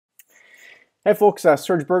Hey folks,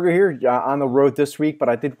 Serge Berger here on the road this week, but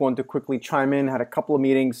I did want to quickly chime in. Had a couple of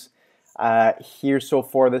meetings here so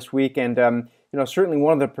far this week, and certainly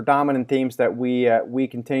one of the predominant themes that we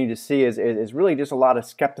continue to see is really just a lot of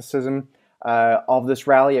skepticism of this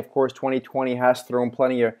rally. Of course, 2020 has thrown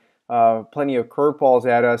plenty of curveballs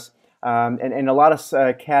at us, and a lot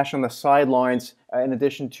of cash on the sidelines in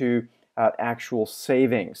addition to actual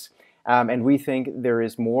savings. And we think there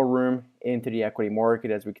is more room into the equity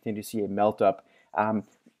market as we continue to see a melt up.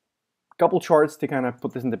 Couple charts to kind of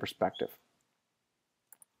put this into perspective.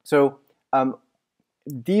 So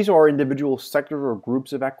these are individual sectors or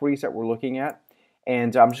groups of equities that we're looking at,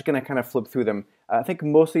 and I'm just going to kind of flip through them. I think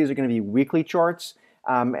most of these are going to be weekly charts,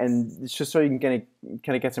 and it's just so you can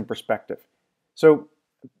kind of get some perspective. So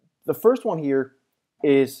the first one here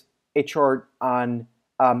is a chart on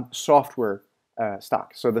software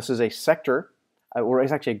stocks. So this is a sector, or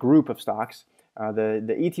it's actually a group of stocks.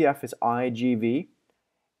 The ETF is IGV,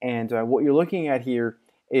 and what you're looking at here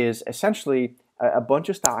is essentially a bunch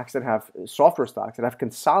of stocks that have software stocks that have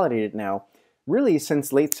consolidated now, really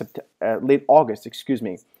since late August. Excuse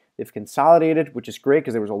me. They've consolidated, which is great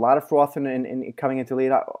because there was a lot of froth in coming into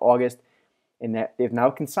late August, and that they've now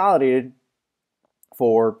consolidated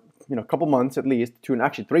for a couple months at least,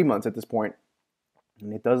 actually 3 months at this point,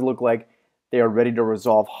 and it does look like they are ready to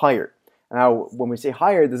resolve higher. Now, when we say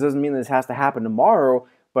higher, this doesn't mean this has to happen tomorrow,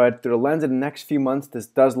 but through the lens of the next few months, this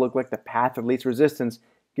does look like the path of least resistance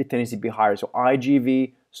continues to be higher. So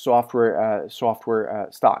IGV software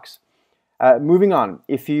stocks. Moving on,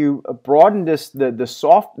 if you broaden the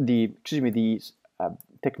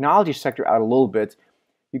technology sector out a little bit,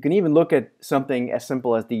 you can even look at something as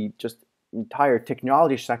simple as the just entire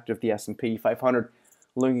technology sector of the S&P 500,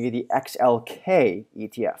 looking at the XLK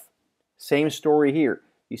ETF. Same story here.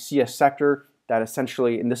 You see a sector that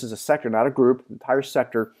essentially, and this is a sector, not a group, entire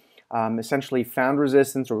sector, essentially found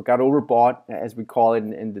resistance or got overbought, as we call it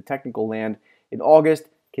in the technical land, in August,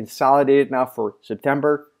 consolidated now for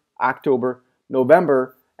September, October,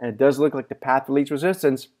 November, and it does look like the path of least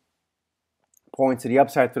resistance points to the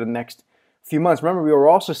upside for the next few months. Remember, we are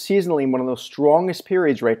also seasonally in one of those strongest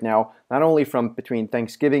periods right now, not only from between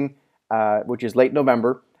Thanksgiving, which is late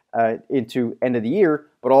November, into end of the year,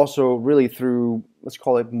 but also really through, let's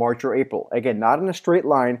call it March or April. Again, not in a straight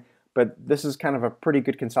line, but this is kind of a pretty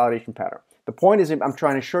good consolidation pattern. The point is, I'm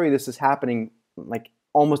trying to show you this is happening like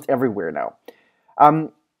almost everywhere now.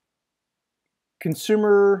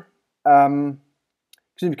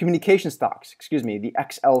 Communication stocks, the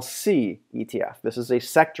XLC ETF. This is a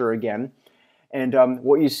sector again, and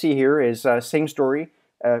what you see here is same story,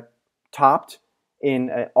 topped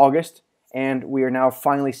in August, and we are now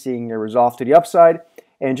finally seeing a resolve to the upside.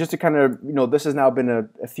 And just to kind of, this has now been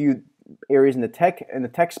a few areas in the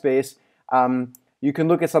tech space. You can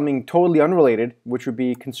look at something totally unrelated, which would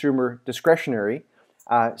be consumer discretionary.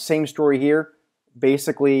 Same story here.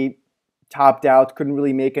 Basically, topped out, couldn't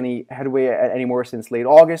really make any headway anymore since late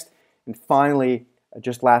August, and finally,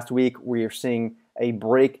 just last week, we are seeing a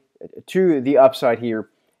break to the upside here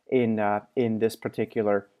in this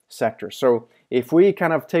particular sector. So if we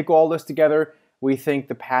kind of take all this together, we think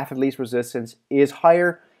the path of least resistance is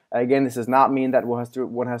higher. Again, this does not mean that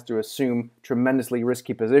one has to assume tremendously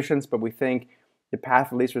risky positions, but we think the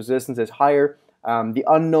path of least resistance is higher. The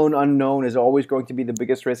unknown is always going to be the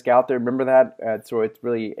biggest risk out there. Remember that. So it's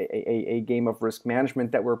really a game of risk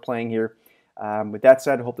management that we're playing here. With that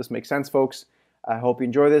said, I hope this makes sense, folks. I hope you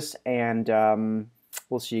enjoy this, and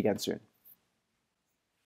we'll see you again soon.